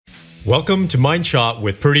Welcome to Mind Shot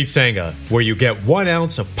with Pradeep Sangha, where you get 1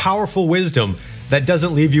 ounce of powerful wisdom that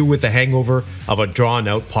doesn't leave you with the hangover of a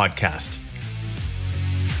drawn-out podcast.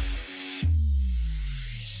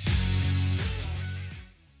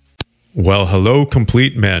 Well, hello,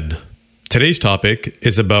 complete men. Today's topic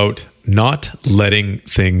is about not letting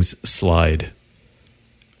things slide.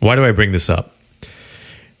 Why do I bring this up?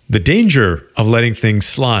 The danger of letting things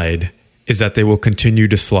slide is that they will continue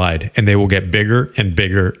to slide and they will get bigger and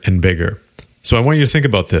bigger and bigger. So I want you to think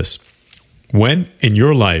about this. When in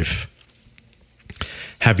your life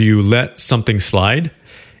have you let something slide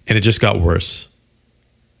and it just got worse?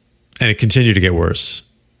 And it continued to get worse.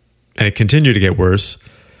 And it continued to get worse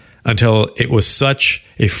until it was such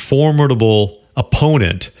a formidable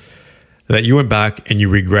opponent that you went back and you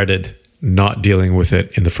regretted not dealing with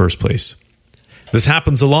it in the first place. This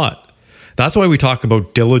happens a lot. That's why we talk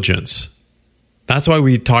about diligence. That's why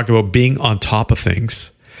we talk about being on top of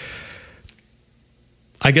things.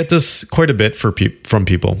 I get this quite a bit from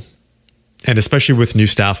people, and especially with new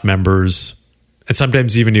staff members and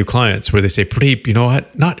sometimes even new clients where they say, Pradeep, you know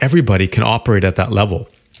what? Not everybody can operate at that level.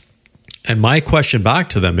 And my question back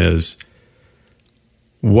to them is,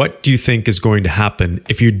 what do you think is going to happen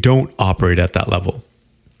if you don't operate at that level?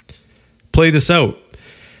 Play this out.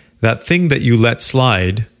 That thing that you let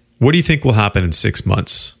slide, what do you think will happen in 6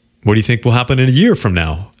 months? What do you think will happen in a year from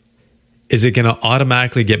now? Is it going to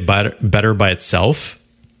automatically get better by itself?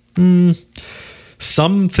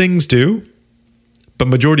 Some things do, but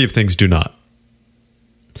majority of things do not.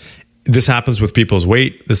 This happens with people's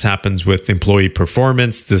weight. This happens with employee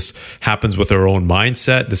performance. This happens with their own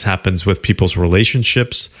mindset. This happens with people's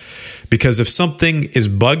relationships. Because if something is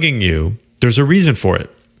bugging you, there's a reason for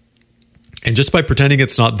it. And just by pretending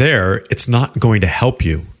it's not there, it's not going to help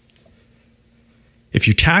you. If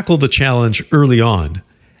you tackle the challenge early on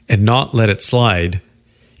and not let it slide,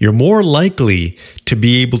 you're more likely to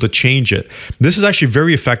be able to change it. This is actually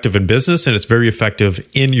very effective in business, and it's very effective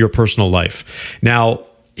in your personal life. Now,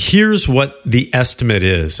 here's what the estimate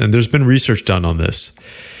is, and there's been research done on this.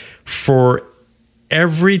 For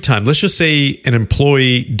every time, let's just say an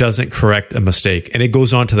employee doesn't correct a mistake and it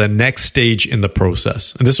goes on to the next stage in the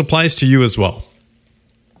process. And this applies to you as well,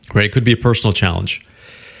 right? It could be a personal challenge.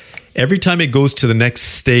 Every time it goes to the next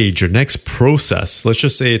stage or next process, let's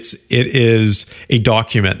just say it is a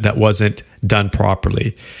document that wasn't done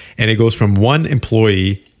properly, and it goes from one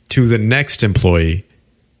employee to the next employee.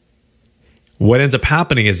 What ends up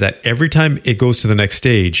happening is that every time it goes to the next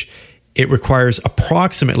stage, it requires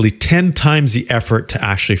approximately 10 times the effort to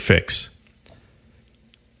actually fix.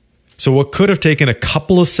 So what could have taken a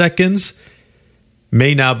couple of seconds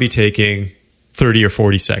may now be taking 30 or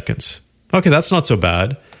 40 seconds. Okay, that's not so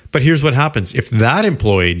bad. But here's what happens. If that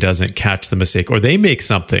employee doesn't catch the mistake, or they make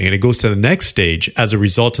something and it goes to the next stage as a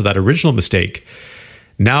result of that original mistake,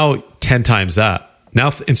 now 10 times that.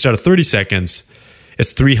 Now, instead of 30 seconds,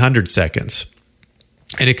 it's 300 seconds.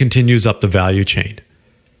 And it continues up the value chain.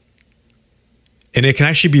 And it can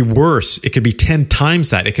actually be worse. It could be 10 times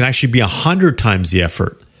that. It can actually be 100 times the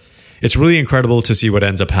effort. It's really incredible to see what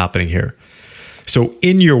ends up happening here. So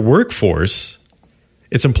in your workforce,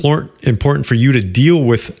 it's important for you to deal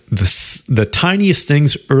with the tiniest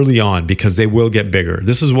things early on, because they will get bigger.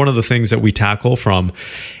 This is one of the things that we tackle from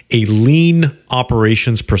a lean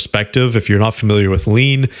operations perspective. If you're not familiar with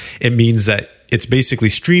lean, it means that it's basically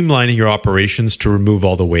streamlining your operations to remove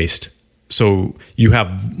all the waste. So you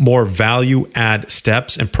have more value add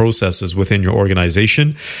steps and processes within your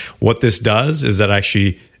organization. What this does is that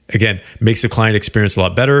actually, again, makes the client experience a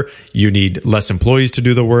lot better. You need less employees to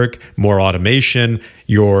do the work, more automation.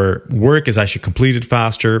 Your work is actually completed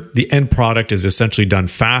faster. The end product is essentially done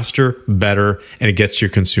faster, better, and it gets to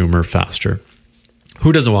your consumer faster.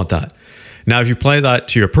 Who doesn't want that? Now, if you apply that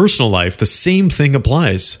to your personal life, the same thing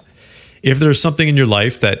applies. If there's something in your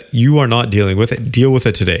life that you are not dealing with, deal with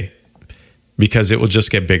it today, because it will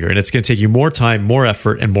just get bigger, and it's going to take you more time, more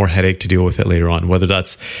effort, and more headache to deal with it later on, whether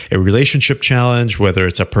that's a relationship challenge, whether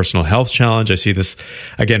it's a personal health challenge. I see this,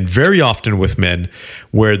 again, very often with men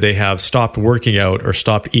where they have stopped working out or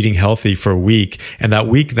stopped eating healthy for a week, and that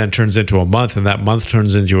week then turns into a month, and that month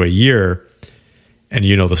turns into a year, and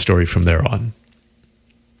you know the story from there on.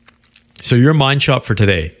 So your mind shot for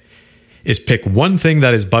today is pick one thing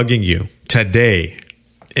that is bugging you today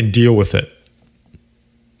and deal with it.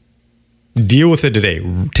 Deal with it today.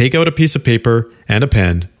 Take out a piece of paper and a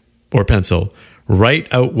pen or pencil.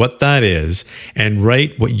 Write out what that is and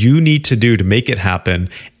write what you need to do to make it happen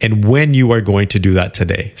and when you are going to do that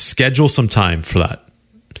today. Schedule some time for that.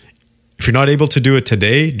 If you're not able to do it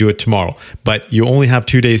today, do it tomorrow. But you only have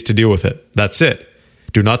 2 days to deal with it. That's it.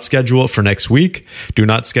 Do not schedule it for next week. Do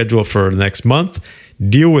not schedule it for the next month.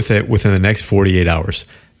 Deal with it within the next 48 hours.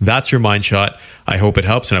 That's your Mind Shot. I hope it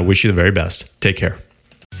helps, and I wish you the very best. Take care.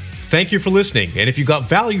 Thank you for listening. And if you got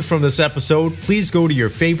value from this episode, please go to your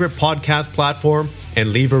favorite podcast platform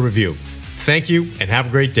and leave a review. Thank you, and have a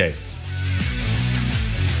great day.